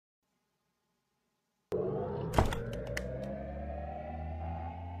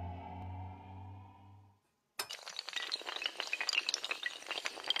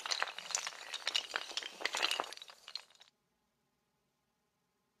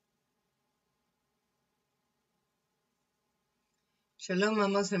Shalom,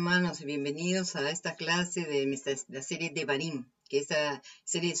 amados hermanos, y bienvenidos a esta clase de la serie de Barim, que es la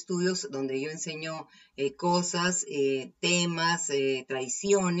serie de estudios donde yo enseño cosas, temas,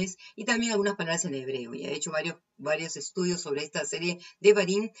 tradiciones y también algunas palabras en hebreo. Ya he hecho varios estudios sobre esta serie de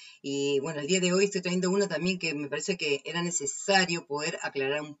Barim y bueno, el día de hoy estoy trayendo una también que me parece que era necesario poder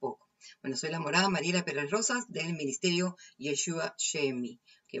aclarar un poco. Bueno, soy la morada Mariela Pérez Rosas del Ministerio Yeshua Shemi.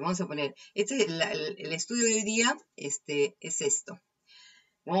 Que vamos a poner, el estudio de hoy día es esto.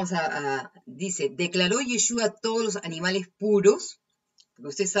 Dice, declaró Yeshua a todos los animales puros, porque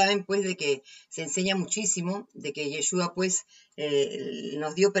ustedes saben pues de que se enseña muchísimo, de que Yeshua pues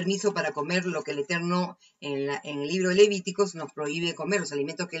nos dio permiso para comer lo que el Eterno en el libro de Levíticos nos prohíbe comer, los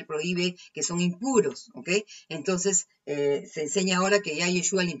alimentos que él prohíbe que son impuros, ¿ok? Entonces se enseña ahora que ya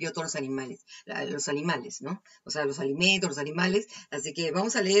Yeshua limpió todos los animales, ¿no? O sea, los alimentos, los animales. Así que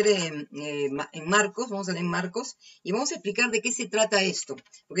vamos a leer en Marcos, y vamos a explicar de qué se trata esto,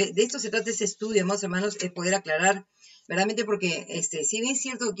 porque de esto se trata ese estudio, amados hermanos, es poder aclarar verdaderamente porque, si bien es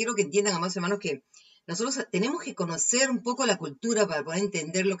cierto, quiero que entiendan, amados hermanos, que nosotros tenemos que conocer un poco la cultura para poder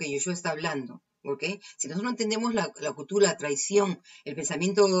entender lo que Yoshua está hablando, ¿ok? Si nosotros no entendemos la cultura, la tradición, el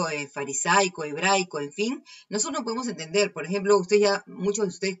pensamiento farisaico, hebraico, en fin, nosotros no podemos entender. Por ejemplo, muchos de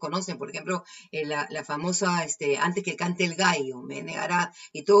ustedes conocen, por ejemplo, la famosa, antes que cante el gallo, me negará,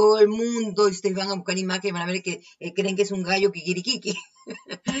 y todo el mundo, y ustedes van a buscar imágenes, van a ver que creen que es un gallo kikirikiki.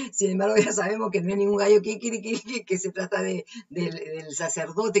 Sin embargo, ya sabemos que no hay ningún gallo kikirikiki, que se trata del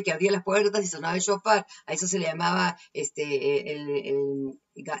sacerdote que abría las puertas y sonaba el shofar. A eso se le llamaba el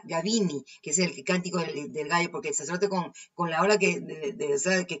Gavini, que es el cántico del gallo, porque el sacerdote con la hora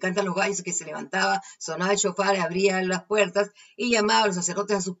que cantan los gallos, que se levantaba, sonaba el shofar, abría las puertas y llamaba a los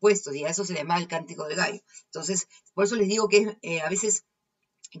sacerdotes a sus puestos, y a eso se le llamaba el cántico del gallo. Entonces, por eso les digo que a veces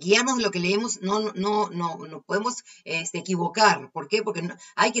guiarnos de lo que leemos, no podemos equivocar. ¿Por qué? Porque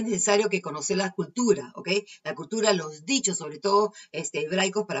hay que es necesario que conocer la cultura, ¿ok? La cultura, los dichos, sobre todo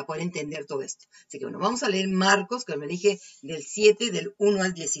hebraicos, para poder entender todo esto. Así que bueno, vamos a leer Marcos, que me dije del 7, del 1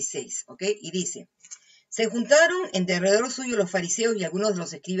 al 16, ¿ok? Y dice, se juntaron en derredor suyo los fariseos y algunos de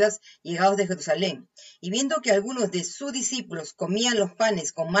los escribas llegados de Jerusalén, y viendo que algunos de sus discípulos comían los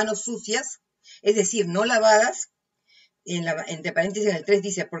panes con manos sucias, es decir, no lavadas, entre paréntesis en el 3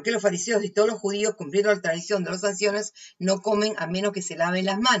 dice, ¿por qué los fariseos y todos los judíos, cumpliendo la tradición de los ancianos, no comen a menos que se laven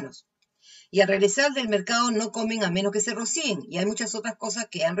las manos? Y al regresar del mercado no comen a menos que se rocíen. Y hay muchas otras cosas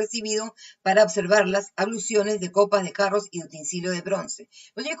que han recibido para observarlas, abluciones de copas, de jarros y de utensilios de bronce.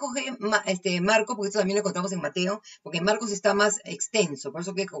 Pues yo escogí Marcos, porque esto también lo encontramos en Mateo, porque Marcos está más extenso, por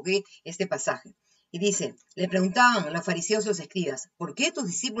eso que escogí este pasaje. Y dice, le preguntaban a los fariseos y los escribas, ¿por qué tus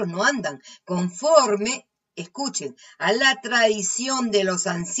discípulos no andan conforme, escuchen, a la tradición de los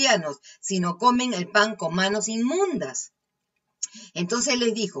ancianos, sino comen el pan con manos inmundas? Entonces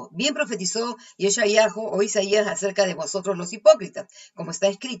les dijo, bien profetizó Yeshayahu o Isaías acerca de vosotros los hipócritas, como está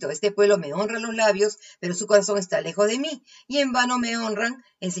escrito, este pueblo me honra los labios, pero su corazón está lejos de mí, y en vano me honran,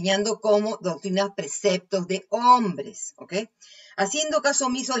 enseñando como doctrinas preceptos de hombres, ¿ok? Haciendo caso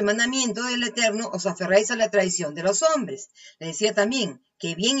omiso del mandamiento del Eterno, os aferráis a la tradición de los hombres. Les decía también,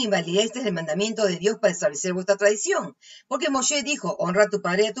 que bien invalidaste el mandamiento de Dios para establecer vuestra tradición. Porque Moshe dijo, honra a tu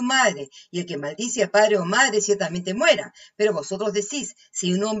padre y a tu madre, y el que maldice a padre o madre ciertamente muera. Pero vosotros decís,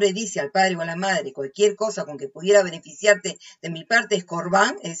 si un hombre dice al padre o a la madre cualquier cosa con que pudiera beneficiarte de mi parte es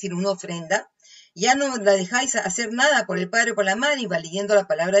corbán, es decir, una ofrenda, ya no la dejáis hacer nada por el padre o por la madre, invalidando la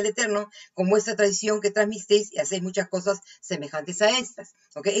palabra del Eterno, con vuestra tradición que transmitéis y hacéis muchas cosas semejantes a estas.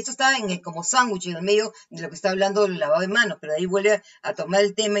 ¿Okay? Esto está como sándwich en el medio de lo que está hablando del lavado de manos, pero de ahí vuelve a tomar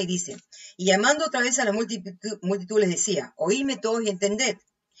el tema y dice, y llamando otra vez a la multitud les decía, oídme todos y entended.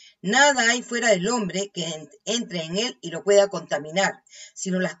 Nada hay fuera del hombre que entre en él y lo pueda contaminar,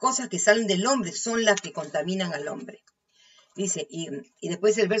 sino las cosas que salen del hombre son las que contaminan al hombre. Dice, y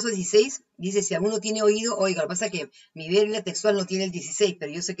después el verso 16, dice, si alguno tiene oído, oiga, lo que pasa es que mi Biblia textual no tiene el 16, pero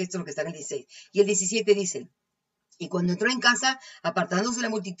yo sé que esto es lo que está en el 16. Y el 17 dice, y cuando entró en casa, apartándose de la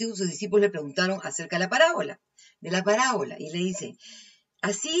multitud, sus discípulos le preguntaron acerca de la parábola, y le dice,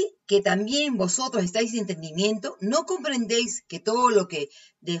 así que también vosotros estáis sin entendimiento, ¿no comprendéis que todo lo que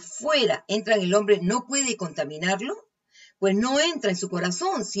de fuera entra en el hombre no puede contaminarlo? Pues no entra en su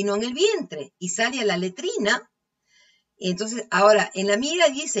corazón, sino en el vientre, y sale a la letrina. Entonces, ahora, en la mira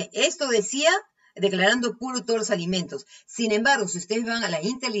dice, esto decía, declarando puro todos los alimentos. Sin embargo, si ustedes van a la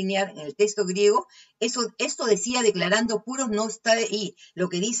interlinear en el texto griego, esto decía, declarando puros, no está ahí. Lo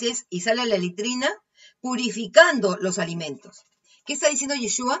que dice es, y sale a la letrina, purificando los alimentos. ¿Qué está diciendo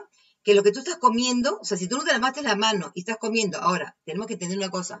Yeshua? Que lo que tú estás comiendo, o sea, si tú no te lavaste la mano y estás comiendo, ahora, tenemos que entender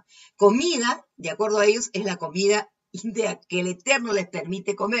una cosa, comida, de acuerdo a ellos, es la comida que el Eterno les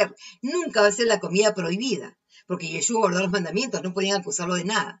permite comer. Nunca va a ser la comida prohibida, porque Yeshua guardó los mandamientos, no podían acusarlo de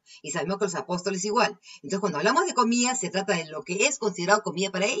nada. Y sabemos que los apóstoles igual. Entonces, cuando hablamos de comida, se trata de lo que es considerado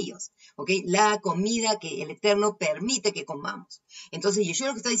comida para ellos, ¿ok? La comida que el Eterno permite que comamos. Entonces, Yeshua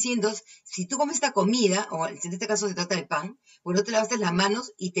lo que está diciendo es, si tú comes esta comida, o en este caso se trata de pan, pues no te lavaste las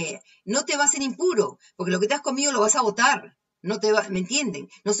manos y no te va a ser impuro, porque lo que te has comido lo vas a botar. No te va, ¿me entienden?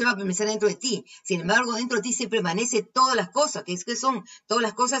 No se va a permanecer dentro de ti. Sin embargo, dentro de ti se permanece todas las cosas, que son todas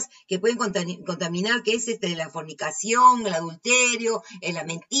las cosas que pueden contaminar, que es la fornicación, el adulterio, la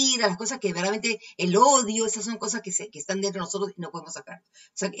mentira, las cosas que realmente, el odio, esas son cosas que están dentro de nosotros y no podemos sacar.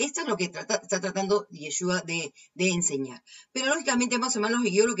 O sea, esto es lo que está tratando Yeshua de enseñar. Pero lógicamente, más hermanos,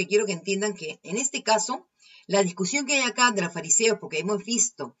 yo lo que quiero que entiendan que en este caso, la discusión que hay acá de los fariseos, porque hemos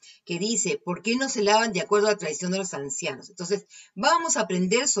visto que dice, ¿por qué no se lavan de acuerdo a la tradición de los ancianos? Entonces, vamos a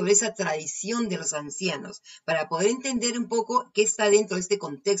aprender sobre esa tradición de los ancianos para poder entender un poco qué está dentro de este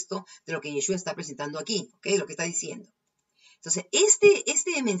contexto de lo que Yeshua está presentando aquí, ¿ok? Lo que está diciendo. Entonces,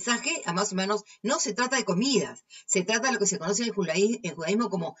 este mensaje, amados hermanos, no se trata de comidas, se trata de lo que se conoce en el judaísmo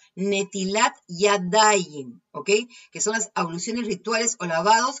como netilat yadayim, ¿ok? Que son las abluciones rituales o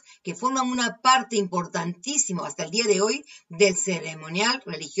lavados que forman una parte importantísima hasta el día de hoy del ceremonial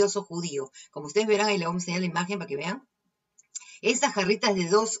religioso judío. Como ustedes verán, ahí les vamos a enseñar la imagen para que vean. Estas jarritas de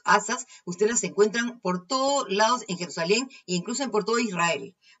 2 asas, ustedes las encuentran por todos lados en Jerusalén e incluso por todo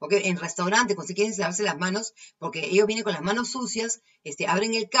Israel. ¿Okay? En restaurantes, cuando se quieren lavarse las manos, porque ellos vienen con las manos sucias,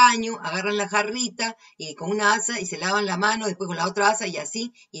 abren el caño, agarran la jarrita y con una asa y se lavan la mano, después con la otra asa y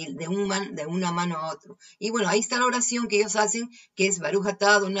así, y de una mano a otro. Y bueno, ahí está la oración que ellos hacen, que es Baruch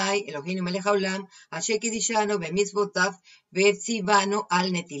atah Adonai, Eloheinu melech haolam, asher kiddushanu bemitzvotav, vetzivanu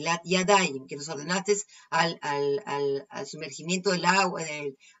al netilat yadayim, que nos ordenaste al sumergimiento del agua,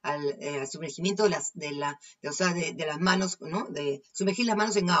 al sumergimiento de las manos, ¿no? De sumergir las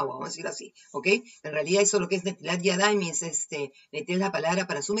manos en agua, vamos a decir así, ¿ok? En realidad eso lo que es netilat yadayim es netilat es la palabra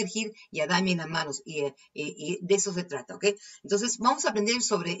para sumergir, yadayim en las manos, y de eso se trata, ¿ok? Entonces vamos a aprender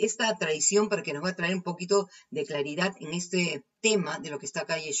sobre esta tradición para que nos va a traer un poquito de claridad en este tema de lo que está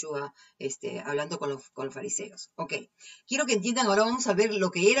acá Yeshua hablando con los fariseos. Ok, quiero que entiendan, ahora vamos a ver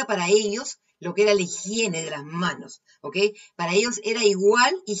lo que era para ellos, lo que era la higiene de las manos. Ok, para ellos era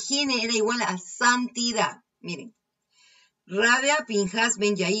igual, higiene era igual a santidad. Miren, Rabia Pinjas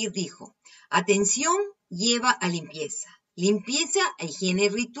Ben Yair dijo, atención lleva a limpieza, limpieza a higiene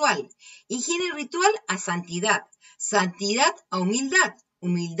ritual a santidad, santidad a humildad,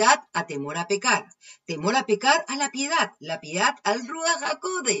 humildad a temor a pecar a la piedad al Ruach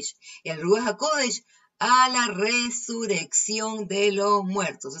HaKodesh, y al Ruach HaKodesh a la resurrección de los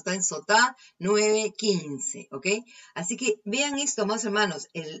muertos. Está en Sotá 9:15, ¿ok? Así que vean esto, más hermanos,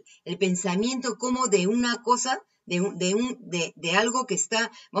 el pensamiento como de una cosa, de algo que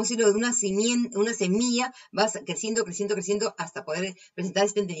está, vamos a decirlo, de una semilla, va creciendo hasta poder presentar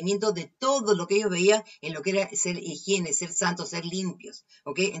este entendimiento de todo lo que ellos veían en lo que era ser higiene, ser santos, ser limpios,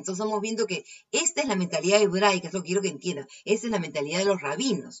 ¿ok? Entonces estamos viendo que esta es la mentalidad hebraica, es lo que quiero que entiendan, esta es la mentalidad de los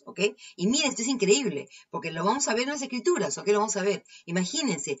rabinos, ¿ok? Y miren, esto es increíble, porque lo vamos a ver en las escrituras, ¿ok? Lo vamos a ver.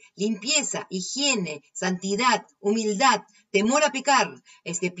 Imagínense, limpieza, higiene, santidad, humildad, temor a pecar,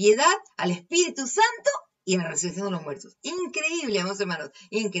 piedad al Espíritu Santo y a la resurrección de los muertos. Increíble, amados hermanos,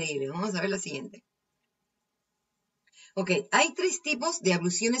 increíble. Vamos a ver la siguiente. Ok, hay 3 tipos de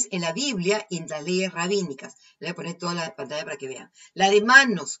abluciones en la Biblia y en las leyes rabínicas. Le voy a poner toda la pantalla para que vean. La de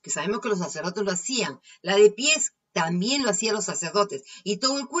manos, que sabemos que los sacerdotes lo hacían. La de pies, también lo hacían los sacerdotes. Y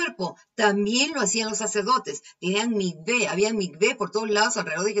todo el cuerpo, también lo hacían los sacerdotes. Tenían mikvé, había mikvé por todos lados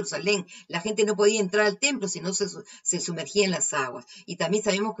alrededor de Jerusalén. La gente no podía entrar al templo si no se sumergía en las aguas. Y también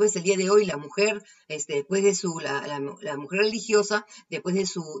sabemos que es el día de hoy la mujer, después de la mujer religiosa, después de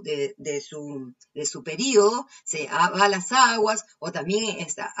su periodo, se va a las aguas, o también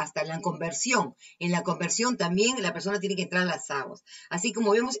hasta la conversión. En la conversión también la persona tiene que entrar a las aguas. Así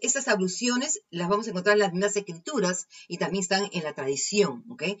como vemos, estas abluciones las vamos a encontrar en las mismas escrituras y también están en la tradición,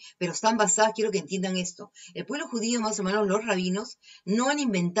 ¿ok? Pero están basadas, quiero que entiendan esto. El pueblo judío, más o menos los rabinos, no han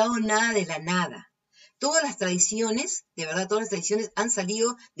inventado nada de la nada. Todas las tradiciones, de verdad, todas las tradiciones han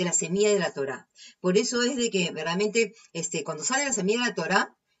salido de la semilla de la Torá. Por eso es de que realmente cuando sale la semilla de la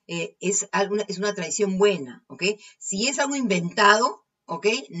Torá, es una tradición buena, ¿ok? Si es algo inventado, ¿ok?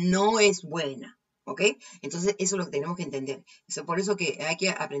 No es buena, ¿ok? Entonces eso es lo que tenemos que entender. Por eso que hay que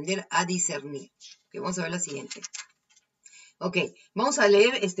aprender a discernir. Okay, vamos a ver la siguiente. Ok, vamos a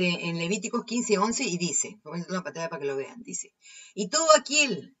leer en Levíticos 15:11 y dice, voy a poner una pantalla para que lo vean, dice, y todo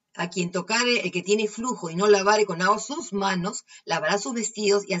aquel a quien tocare el que tiene flujo y no lavare con agua sus manos, lavará sus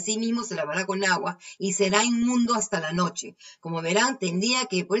vestidos y asimismo se lavará con agua y será inmundo hasta la noche. Como verán, tendría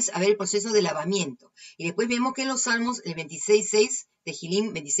que pues haber el proceso de lavamiento. Y después vemos que en los Salmos, el 26.6, de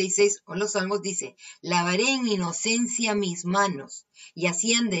Gilim 26.6, o en los Salmos dice, lavaré en inocencia mis manos y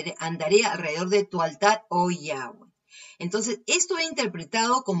así andaré alrededor de tu altar, oh Yahweh. Entonces, esto he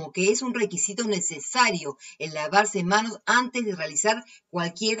interpretado como que es un requisito necesario el lavarse manos antes de realizar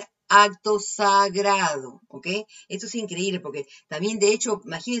cualquier acto sagrado, ¿ok? Esto es increíble porque también, de hecho,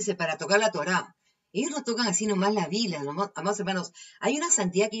 imagínense, para tocar la Torá, ellos no tocan así nomás la Biblia, amados hermanos. Hay una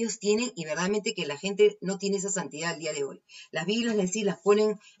santidad que ellos tienen y verdaderamente que la gente no tiene esa santidad al día de hoy. Las Biblias, es decir, las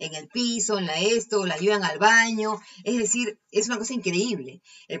ponen en el piso, en la esto, las llevan al baño. Es decir, es una cosa increíble.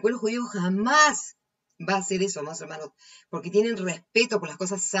 El pueblo judío jamás va a hacer eso, amados hermanos, porque tienen respeto por las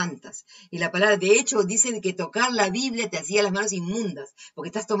cosas santas. Y la palabra, de hecho, dicen que tocar la Biblia te hacía las manos inmundas, porque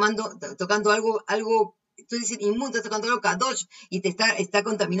estás tocando algo, tú dices inmundo, estás tocando algo kadosh y te está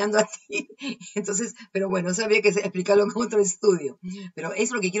contaminando a ti. Entonces, pero bueno, eso habría que explicarlo en otro estudio. Pero eso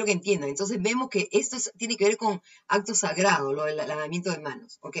es lo que quiero que entiendan. Entonces vemos que esto tiene que ver con actos sagrados, lo del lavamiento de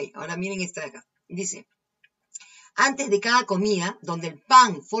manos. Ok, ahora miren esta de acá. Dice, antes de cada comida, donde el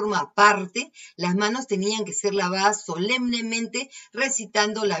pan forma parte, las manos tenían que ser lavadas solemnemente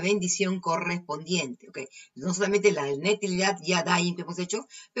recitando la bendición correspondiente. ¿Okay? No solamente la del Netilat Yadayim que hemos hecho,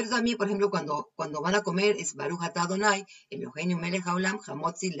 pero también, por ejemplo, cuando van a comer es Baruch atah Adonai, Eloheinu melech haolam,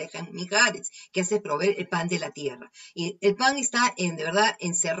 hamotzi lechem mijaretz, que hace proveer el pan de la tierra. Y el pan está, de verdad,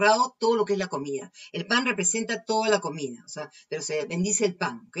 encerrado todo lo que es la comida. El pan representa toda la comida, o sea, pero se bendice el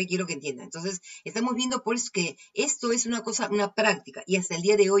pan, ¿ok? Quiero que entiendan. Entonces, estamos viendo por eso que esto es una cosa, una práctica, y hasta el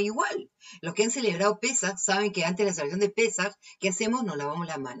día de hoy igual. Los que han celebrado Pesach saben que antes de la celebración de Pesach, ¿qué hacemos? Nos lavamos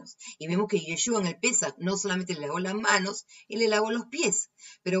las manos. Y vemos que Yeshua en el Pesach no solamente le lavó las manos, él le lavó los pies.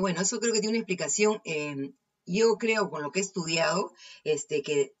 Pero bueno, eso creo que tiene una explicación. Yo creo, con lo que he estudiado,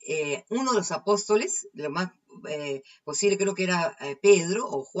 que uno de los apóstoles, lo más posible creo que era Pedro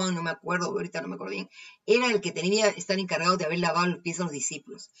o Juan, no me acuerdo, ahorita no me acuerdo bien, era el que tenía que estar encargado de haber lavado los pies a los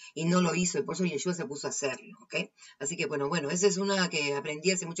discípulos y no lo hizo y por eso Yeshua se puso a hacerlo, ¿ok? Así que bueno, esa es una que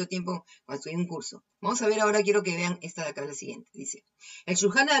aprendí hace mucho tiempo cuando estudié un curso. Vamos a ver ahora, quiero que vean esta de acá, la siguiente. Dice, el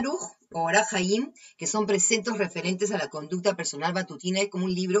Shulchan Aruch o Orach Haim, que son preceptos referentes a la conducta personal matutina, es como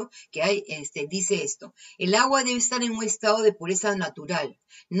un libro que hay, dice esto, el agua debe estar en un estado de pureza natural,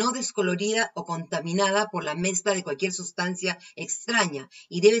 no descolorida o contaminada por la mezcla de cualquier sustancia extraña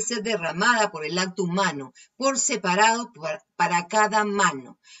y debe ser derramada por el acto humano, por separado para cada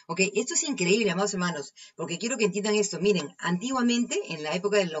mano. ¿Ok? Esto es increíble, amados hermanos, porque quiero que entiendan esto. Miren, antiguamente, en la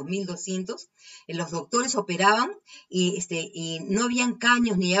época de los 1200, los doctores operaban y no habían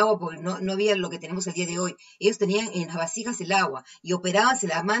caños ni agua, porque no había lo que tenemos el día de hoy. Ellos tenían en las vasijas el agua y operaban,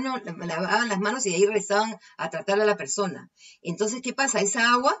 lavaban las manos y de ahí regresaban a tratar a la persona. Entonces, ¿qué pasa?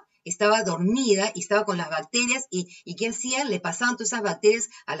 Esa agua estaba dormida y estaba con las bacterias y ¿qué hacían? Le pasaban todas esas bacterias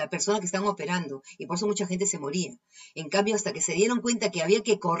a la persona que estaban operando y por eso mucha gente se moría. En cambio, hasta que se dieron cuenta que había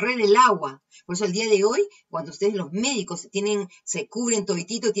que correr el agua, por eso el día de hoy, cuando ustedes los médicos se cubren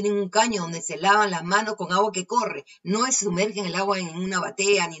toditito, tienen un caño donde se lavan las manos con agua que corre, no es sumergen el agua en una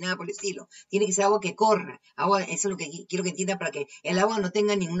batea ni nada por el estilo, tiene que ser agua que corra, agua, eso es lo que quiero que entiendan para que el agua no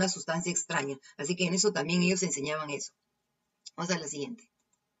tenga ninguna sustancia extraña, así que en eso también ellos enseñaban eso. Vamos a la siguiente.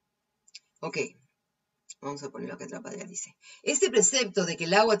 Ok, vamos a ponerlo acá en la pantalla, dice. Este precepto de que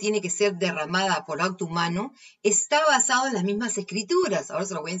el agua tiene que ser derramada por acto humano está basado en las mismas escrituras, ahora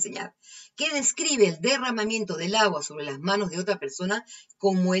se lo voy a enseñar, que describe el derramamiento del agua sobre las manos de otra persona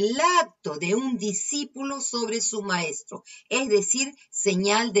como el acto de un discípulo sobre su maestro, es decir,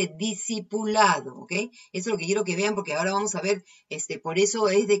 señal de discipulado, ¿ok? Eso es lo que quiero que vean porque ahora vamos a ver, por eso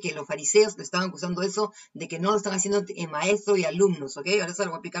es de que los fariseos le estaban acusando eso, de que no lo están haciendo en maestro y alumnos, ¿ok? Ahora se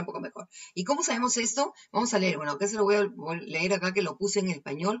lo voy a explicar un poco mejor. ¿Y cómo sabemos esto? Vamos a leer, bueno, acá se lo voy a leer acá que lo puse en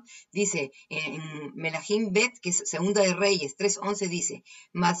español, dice, en Melahim Bet, que es Segunda de Reyes, 3:11 dice,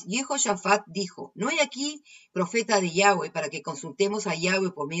 mas Jehoshaphat dijo, ¿no hay aquí profeta de Yahweh para que consultemos a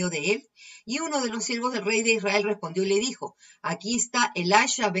Yahweh por medio de él? Y uno de los siervos del rey de Israel respondió y le dijo, aquí está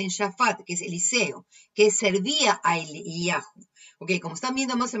Elisha ben Shaphat, que es Eliseo, que servía a Eliyahu. Ok, como están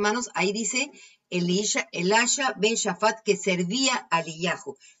viendo, más hermanos, ahí dice Elisha ben Shaphat, que servía a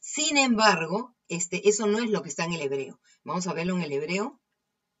Eliyahu. Sin embargo, eso no es lo que está en el hebreo. Vamos a verlo en el hebreo.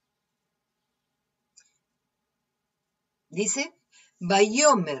 Dice,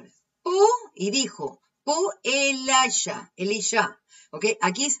 Bayomer, y dijo, Elisha. Ok,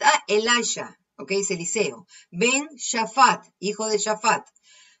 aquí está Elisha, ok, es Eliseo. Ben Shaphat, hijo de Shaphat.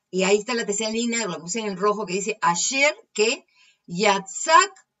 Y ahí está la tercera línea, lo puse en el rojo, que dice, Asher, que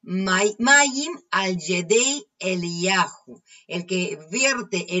Yatzak Mayim al Yedei Eliyahu, el que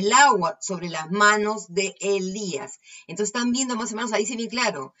vierte el agua sobre las manos de Elías. Entonces están viendo más o menos, ahí se ve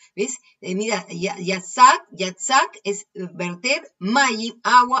claro, ¿ves? Mira, Yatzak es verter, Mayim,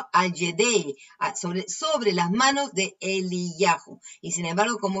 agua al Yedei, sobre las manos de Eliyahu. Y sin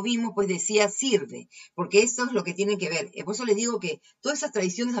embargo, como vimos, pues decía sirve, porque esto es lo que tienen que ver. Por eso les digo que todas esas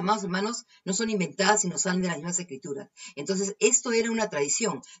tradiciones, amados hermanos, no son inventadas, sino salen de las mismas escrituras. Entonces, esto era una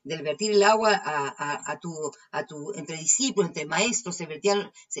tradición del vertir el agua entre discípulos, entre maestros, se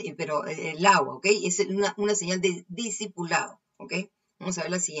vertían, pero el agua, ¿ok? Es una señal de discipulado, ¿ok? Vamos a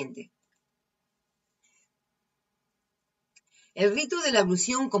ver la siguiente. El rito de la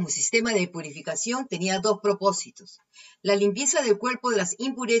ablución como sistema de purificación tenía dos propósitos. La limpieza del cuerpo de las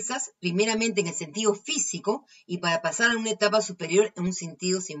impurezas, primeramente en el sentido físico y para pasar a una etapa superior en un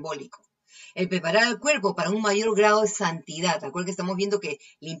sentido simbólico. El preparar al cuerpo para un mayor grado de santidad. Acuérdense que estamos viendo que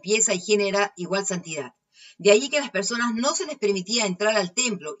limpieza, higiene era igual santidad. De allí que a las personas no se les permitía entrar al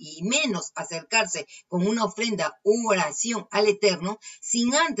templo y menos acercarse con una ofrenda u oración al Eterno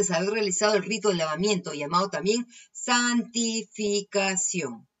sin antes haber realizado el rito de lavamiento, llamado también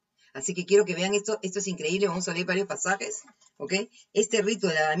santificación. Así que quiero que vean esto es increíble, vamos a leer varios pasajes, ¿ok? Este rito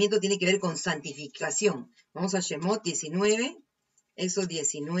de lavamiento tiene que ver con santificación. Vamos a Shemot 19, Éxodo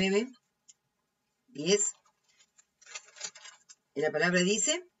 19, 10. Y la palabra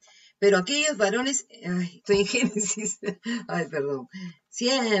dice, pero aquellos varones, estoy en Génesis, perdón,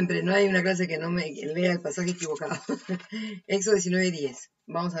 siempre no hay una clase que no me lea el pasaje equivocado. Éxodo 19, 10.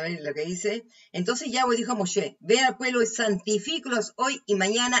 Vamos a ver lo que dice. Entonces Yahweh dijo a Moshe, ve al pueblo y santifícalos hoy y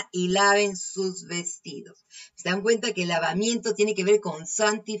mañana y laven sus vestidos. ¿Se dan cuenta que el lavamiento tiene que ver con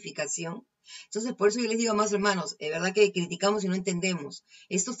santificación? Entonces, por eso yo les digo, más hermanos, es verdad que criticamos y no entendemos.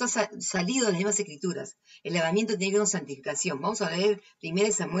 Esto está salido de las mismas escrituras. El lavamiento tiene que ver con santificación. Vamos a leer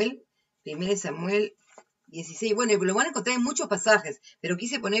 1 Samuel 16. Bueno, lo van a encontrar en muchos pasajes, pero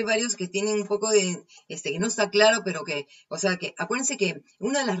quise poner varios que tienen un poco de, que no está claro, pero que, o sea, que acuérdense que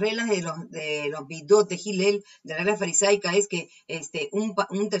una de las reglas de los midot de Hillel, de la regla farisaica, es que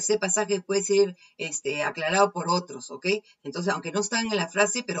un tercer pasaje puede ser aclarado por otros, ¿ok? Entonces, aunque no están en la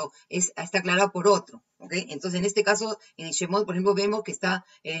frase, pero está aclarado por otro, ¿ok? Entonces, en este caso, en el Shemot, por ejemplo, vemos que está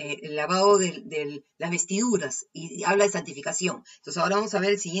el lavado de las vestiduras y habla de santificación. Entonces, ahora vamos a ver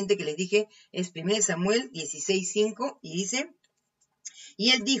el siguiente que les dije, es 1 Samuel 16:5 y dice,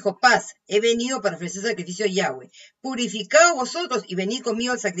 y él dijo, paz, he venido para ofrecer sacrificio a Yahweh. Purificaos vosotros y venid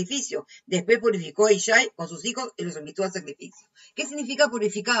conmigo al sacrificio. Después purificó a Ishai con sus hijos y los invitó al sacrificio. ¿Qué significa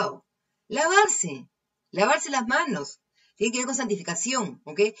purificado? Lavarse las manos. Tiene que ver con santificación,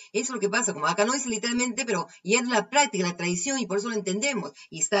 ¿ok? Eso es lo que pasa, como acá no dice literalmente, pero ya es la práctica, la tradición, y por eso lo entendemos,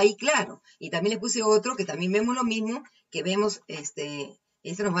 y está ahí claro. Y también le puse otro, que también vemos lo mismo, que vemos, esto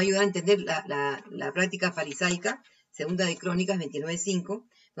nos va a ayudar a entender la práctica farisaica, segunda de Crónicas 29:5,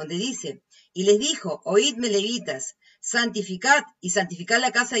 donde dice, y les dijo, oídme levitas, santificad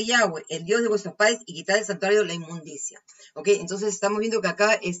la casa de Yahweh, el Dios de vuestros padres, y quitad del santuario la inmundicia. ¿Ok? Entonces estamos viendo que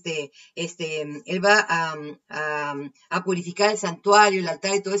acá él va a purificar el santuario, el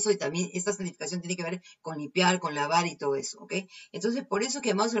altar y todo eso, y también esta santificación tiene que ver con limpiar, con lavar y todo eso. ¿Ok? Entonces, por eso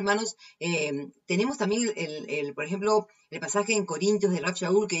que, amados hermanos, tenemos también, por ejemplo, el pasaje en Corintios de Rab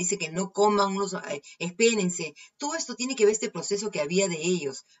Shaul que dice que no coman unos, espérense. Todo esto tiene que ver este proceso que había de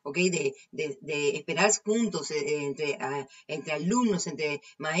ellos, ¿ok? De esperar juntos entre alumnos, entre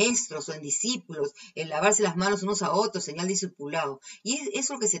maestros o en discípulos, el lavarse las manos unos a otros, señal de discipulado. Y eso es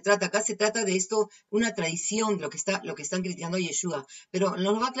lo que se trata. Acá se trata de esto, una tradición, lo que están criticando a Yeshua. Pero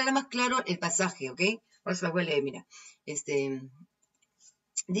nos va a aclarar más claro el pasaje, ¿ok? Ahora se lo voy a leer, mira.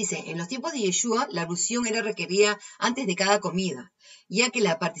 Dice, en los tiempos de Yeshua, la ablución era requerida antes de cada comida, ya que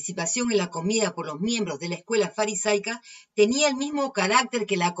la participación en la comida por los miembros de la escuela farisaica tenía el mismo carácter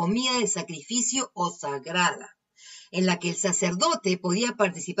que la comida de sacrificio o sagrada, en la que el sacerdote podía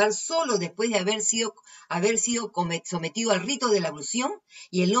participar solo después de haber sido sometido al rito de la ablución,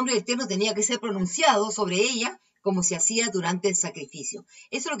 y el nombre del Eterno tenía que ser pronunciado sobre ella como se hacía durante el sacrificio.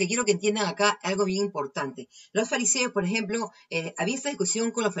 Eso es lo que quiero que entiendan acá, algo bien importante. Los fariseos, por ejemplo, había esta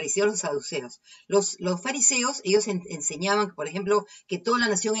discusión con los fariseos y los saduceos. Los fariseos, ellos enseñaban, por ejemplo, que toda la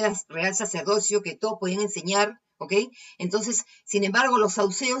nación era real sacerdocio, que todos podían enseñar, ¿ok? Entonces, sin embargo, los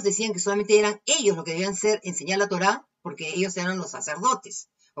saduceos decían que solamente eran ellos los que debían enseñar la Torá, porque ellos eran los sacerdotes,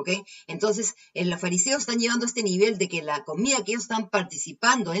 ¿ok? Entonces, los fariseos están llevando a este nivel de que la comida que ellos están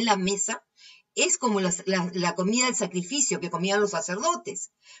participando en la mesa es como la comida del sacrificio que comían los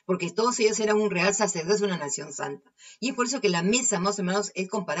sacerdotes, porque todos ellos eran un real sacerdocio, una nación santa. Y es por eso que la mesa, más o menos, es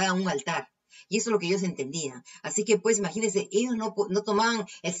comparada a un altar. Y eso es lo que ellos entendían. Así que pues imagínense, ellos no tomaban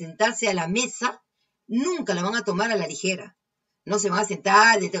el sentarse a la mesa, nunca lo van a tomar a la ligera. No se van a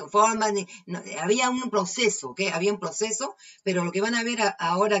sentar de esta forma, no, había un proceso, ¿ok? Había un proceso, pero lo que van a ver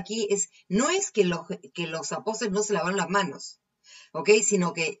ahora aquí no es que los apóstoles no se lavaron las manos, ¿ok?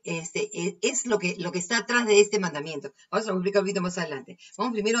 Sino que es lo que está atrás de este mandamiento. Ahora se lo voy a explicar un poquito más adelante.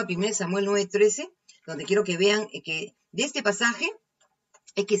 Vamos primero a 1 Samuel 9:13, donde quiero que vean que de este pasaje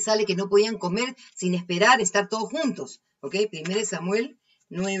es que sale que no podían comer sin esperar estar todos juntos, ¿ok? 1 Samuel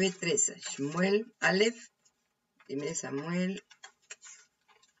 9:13. Shmuel Aleph, 1 Samuel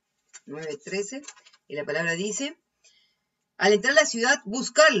 9:13, y la palabra dice: al entrar a la ciudad,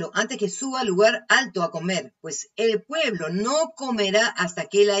 buscarlo antes que suba al lugar alto a comer, pues el pueblo no comerá hasta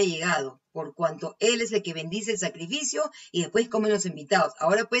que él haya llegado, por cuanto él es el que bendice el sacrificio y después comen los invitados.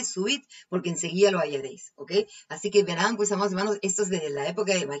 Ahora pues subid, porque enseguida lo hallaréis, ¿ok? Así que verán, pues, amados hermanos, esto es desde la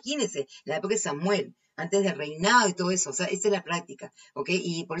época, imagínense, la época de Samuel, antes del reinado y todo eso, o sea, esta es la práctica, ¿ok?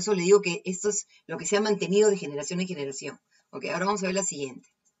 Y por eso le digo que esto es lo que se ha mantenido de generación en generación, ¿ok? Ahora vamos a ver la siguiente.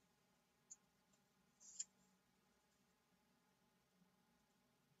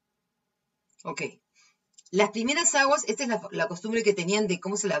 Ok. Las primeras aguas, esta es la costumbre que tenían de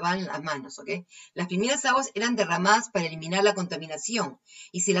cómo se lavaban las manos, ¿ok? Las primeras aguas eran derramadas para eliminar la contaminación.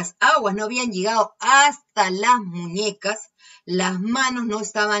 Y si las aguas no habían llegado hasta las muñecas, las manos no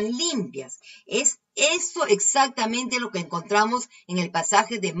estaban limpias. Es eso exactamente lo que encontramos en el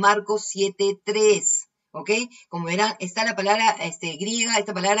pasaje de Marcos 7:3. ¿Ok? Como verán, está la palabra griega,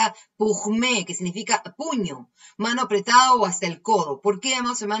 esta palabra pugmé, que significa puño, mano apretada o hasta el codo. ¿Por qué,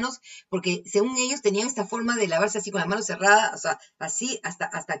 amados hermanos? Porque según ellos tenían esta forma de lavarse así con la mano cerrada, o sea, así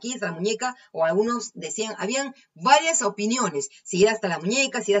hasta aquí, hasta la muñeca, o algunos decían, habían varias opiniones, si era hasta la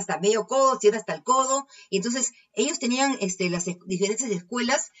muñeca, si era hasta medio codo, si era hasta el codo, y entonces ellos tenían, las diferentes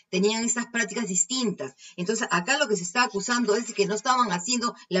escuelas tenían estas prácticas distintas. Entonces acá lo que se está acusando es que no estaban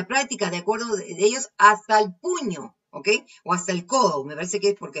haciendo la práctica de acuerdo de ellos hasta el puño, ¿ok? O hasta el codo, me parece que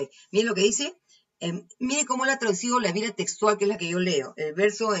es porque, miren lo que dice. Mire cómo la ha traducido la Biblia textual, que es la que yo leo. El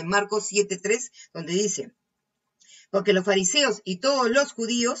verso en Marcos 7:3, donde dice: porque los fariseos y todos los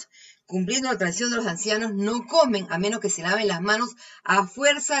judíos, cumpliendo la tradición de los ancianos, no comen a menos que se laven las manos a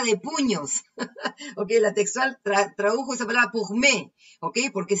fuerza de puños. Ok, la textual tradujo esa palabra pugmé, ok,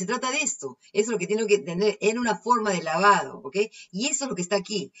 porque se trata de esto. Eso es lo que tienen que entender, en una forma de lavado, ok, y eso es lo que está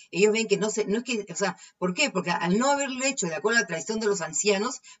aquí. Ellos ven que no es que, o sea, ¿por qué? Porque al no haberlo hecho de acuerdo a la tradición de los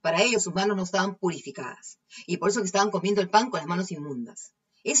ancianos, para ellos sus manos no estaban purificadas. Y por eso que estaban comiendo el pan con las manos inmundas.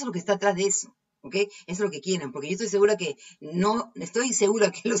 Eso es lo que está atrás de eso. ¿Ok? Eso es lo que quieren, porque yo estoy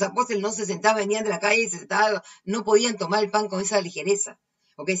segura que los apóstoles no se sentaban, venían de la calle y se sentaban, no podían tomar el pan con esa ligereza,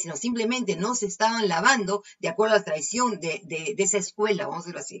 ¿ok? Sino simplemente no se estaban lavando de acuerdo a la tradición de esa escuela, vamos a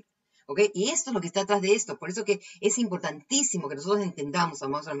decirlo así, ¿ok? Y esto es lo que está atrás de esto, por eso que es importantísimo que nosotros entendamos,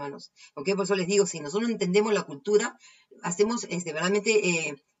 amados hermanos, ¿ok? Por eso les digo, si nosotros no entendemos la cultura, hacemos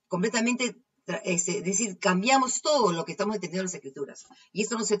verdaderamente completamente. Es decir, cambiamos todo lo que estamos entendiendo en las escrituras. Y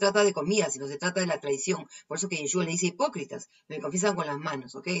esto no se trata de comida, sino se trata de la tradición. Por eso que Yeshua le dice hipócritas, me confiesan con las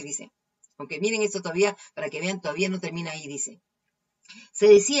manos, ¿ok? Dice, ok, miren esto todavía, para que vean, todavía no termina ahí, dice. Se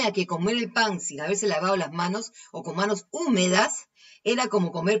decía que comer el pan sin haberse lavado las manos o con manos húmedas era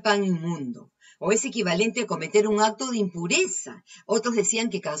como comer pan inmundo, o es equivalente a cometer un acto de impureza. Otros decían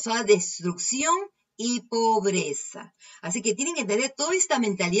que causaba destrucción y pobreza. Así que tienen que tener toda esta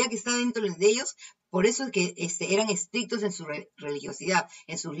mentalidad que está dentro de ellos. Por eso es que eran estrictos en su religiosidad,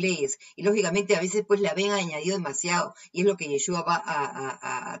 en sus leyes. Y lógicamente a veces pues la ven añadido demasiado. Y es lo que Yeshua va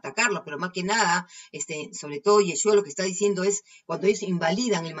a atacarlos. Pero más que nada, sobre todo Yeshua lo que está diciendo es cuando ellos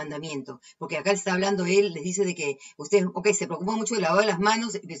invalidan el mandamiento. Porque acá está hablando él, les dice de que ustedes, ok, se preocupan mucho de lavar las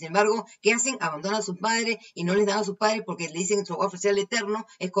manos. Sin embargo, ¿qué hacen? Abandonan a sus padres y no les dan a sus padres porque le dicen que su ofrecer al Eterno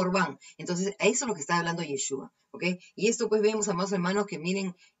es Corbán. Entonces, a eso es lo que está hablando Yeshua. ¿Ok? Y esto pues vemos, amados hermanos, que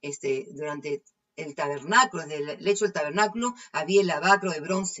miren, durante el tabernáculo, desde el hecho del tabernáculo, había el lavacro de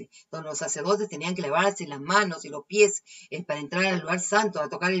bronce, donde los sacerdotes tenían que lavarse las manos y los pies para entrar al lugar santo, a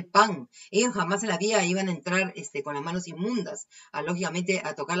tocar el pan. Ellos jamás en la vida iban a entrar con las manos inmundas, lógicamente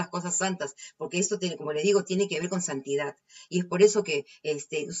a tocar las cosas santas, porque esto, como les digo, tiene que ver con santidad. Y es por eso que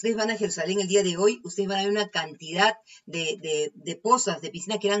ustedes van a Jerusalén el día de hoy, ustedes van a ver una cantidad de pozas, de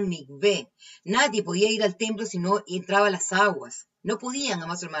piscinas que eran mikvé. Nadie podía ir al templo si no entraba a las aguas. No podían,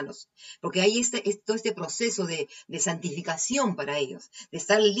 amados hermanos, porque ahí está todo este proceso de santificación para ellos, de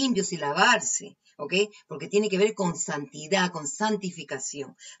estar limpios y lavarse, ¿ok? Porque tiene que ver con santidad, con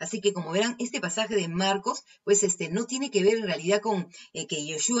santificación. Así que como verán, este pasaje de Marcos, pues no tiene que ver en realidad con que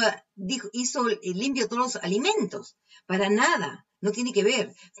Yeshua hizo limpio todos los alimentos, para nada. No tiene que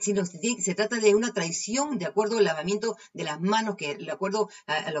ver, sino se trata de una tradición de acuerdo al lavamiento de las manos, de acuerdo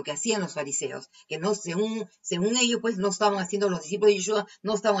a lo que hacían los fariseos, que no, según ellos, pues no estaban haciendo, los discípulos de Yeshua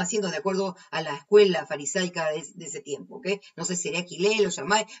no estaban haciendo de acuerdo a la escuela farisaica de ese tiempo, ¿ok? No sé si sería Aquilé, los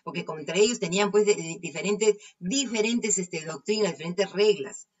Shammai, porque contra ellos tenían pues diferentes doctrinas, diferentes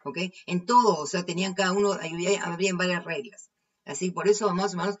reglas, ¿ok? En todo, o sea, tenían cada uno, habrían varias reglas. Así, por eso,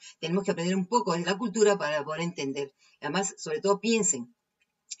 amados hermanos, tenemos que aprender un poco de la cultura para poder entender. Además, sobre todo, piensen,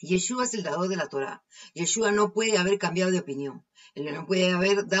 Yeshua es el dador de la Torá. Yeshua no puede haber cambiado de opinión. Él no puede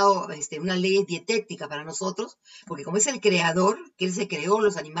haber dado una ley dietética para nosotros, porque como es el creador, que Él se creó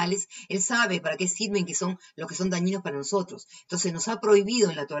los animales, Él sabe para qué sirven, que son lo que son dañinos para nosotros. Entonces nos ha prohibido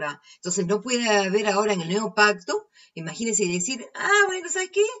en la Torá. Entonces no puede haber ahora en el nuevo pacto, imagínense decir, bueno,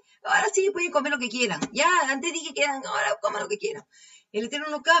 ¿sabes qué? Ahora sí pueden comer lo que quieran. Ya, antes dije que eran, ahora coman lo que quieran. El Eterno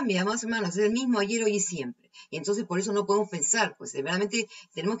no cambia, más hermanos, es el mismo ayer, hoy y siempre. Y entonces por eso no podemos pensar, pues realmente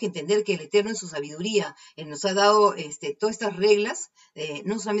tenemos que entender que el Eterno en su sabiduría nos ha dado todas estas reglas,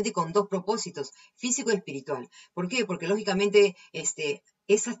 no solamente con dos propósitos, físico y espiritual. ¿Por qué? Porque lógicamente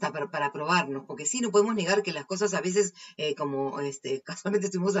es hasta para probarnos, porque sí, no podemos negar que las cosas a veces, como casualmente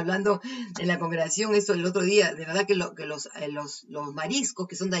estuvimos hablando en la congregación eso el otro día, de verdad que los mariscos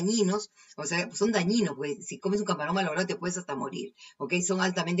que son dañinos, o sea, son dañinos, pues si comes un camarón malogrado te puedes hasta morir, ¿ok? Son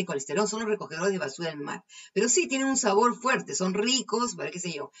altamente colesterol, son los recogedores de basura del mar, pero sí tienen un sabor fuerte, son ricos, ¿para qué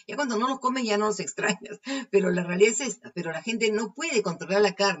sé yo? Ya cuando no los comes ya no los extrañas, pero la realidad es esta, pero la gente no puede controlar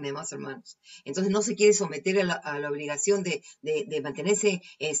la carne, más hermanos, entonces no se quiere someter a la obligación de mantenerse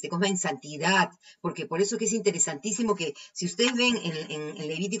como en santidad, porque por eso que es interesantísimo que si ustedes ven en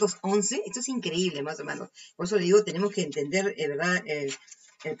Levíticos 11, esto es increíble, más o menos, por eso le digo, tenemos que entender, ¿verdad?,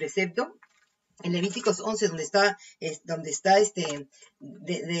 el precepto. En Levíticos 11, donde está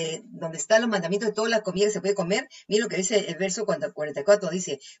los mandamientos de toda la comida que se puede comer, miren lo que dice el verso 44,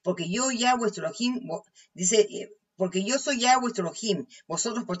 dice, porque yo ya vuestro Elohim, dice, porque yo soy ya vuestro Elohim,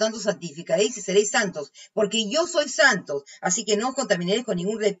 vosotros por tanto santificaréis y seréis santos, porque yo soy santo, así que no os contaminaréis con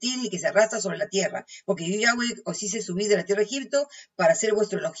ningún reptil ni que se arrastra sobre la tierra, porque yo ya os hice subir de la tierra de Egipto para ser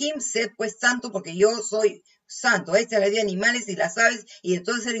vuestro Elohim, sed pues santo, porque yo soy santo. Esta es la ley de animales y las aves y de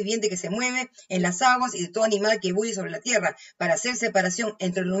todo ser viviente que se mueve en las aguas y de todo animal que bulle sobre la tierra, para hacer separación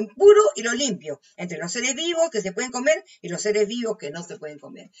entre lo impuro y lo limpio, entre los seres vivos que se pueden comer y los seres vivos que no se pueden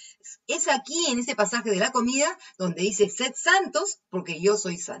comer. Es aquí, en este pasaje de la comida, donde dice, sed santos, porque yo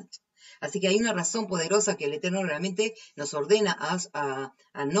soy santo. Así que hay una razón poderosa que el Eterno realmente nos ordena a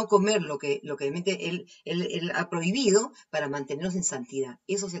no comer lo que realmente él ha prohibido para mantenernos en santidad.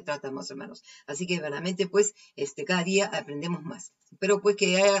 Eso se trata, más hermanos. Así que verdaderamente, pues, cada día aprendemos más. Espero pues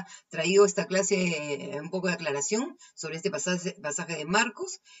que haya traído esta clase un poco de aclaración sobre este pasaje de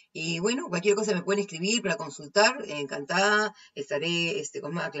Marcos. Y bueno, cualquier cosa me pueden escribir para consultar. Encantada, estaré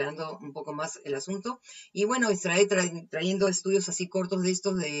aclarando un poco más el asunto. Y bueno, estaré trayendo estudios así cortos de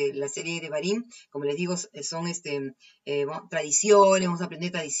estos de la serie de Barim. Como les digo, son tradiciones, vamos a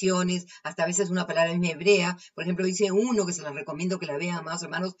aprender tradiciones, hasta a veces una palabra misma hebrea. Por ejemplo, dice uno que se los recomiendo que la vean, más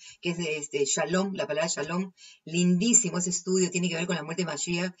hermanos, que es de Shalom, la palabra Shalom. Lindísimo ese estudio, tiene que ver con la muerte de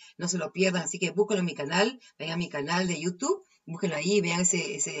Mashiach, no se lo pierdan, así que búsquenlo en mi canal, vayan a mi canal de YouTube, búsquenlo ahí, vean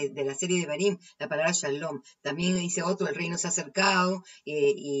ese de la serie de Barim, la palabra Shalom. También dice otro, el reino se ha acercado,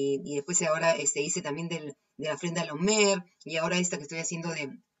 y después ahora hice también de la ofrenda al Omer, y ahora esta que estoy haciendo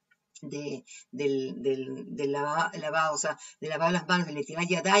del lavado, o sea, de lavar las manos, del Netilat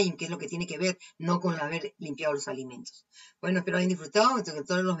Yadayim, que es lo que tiene que ver, no con haber limpiado los alimentos. Bueno, espero hayan disfrutado, que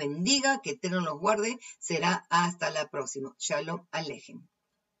todos los bendiga, que Eterno los guarde, será hasta la próxima. Shalom Alejem.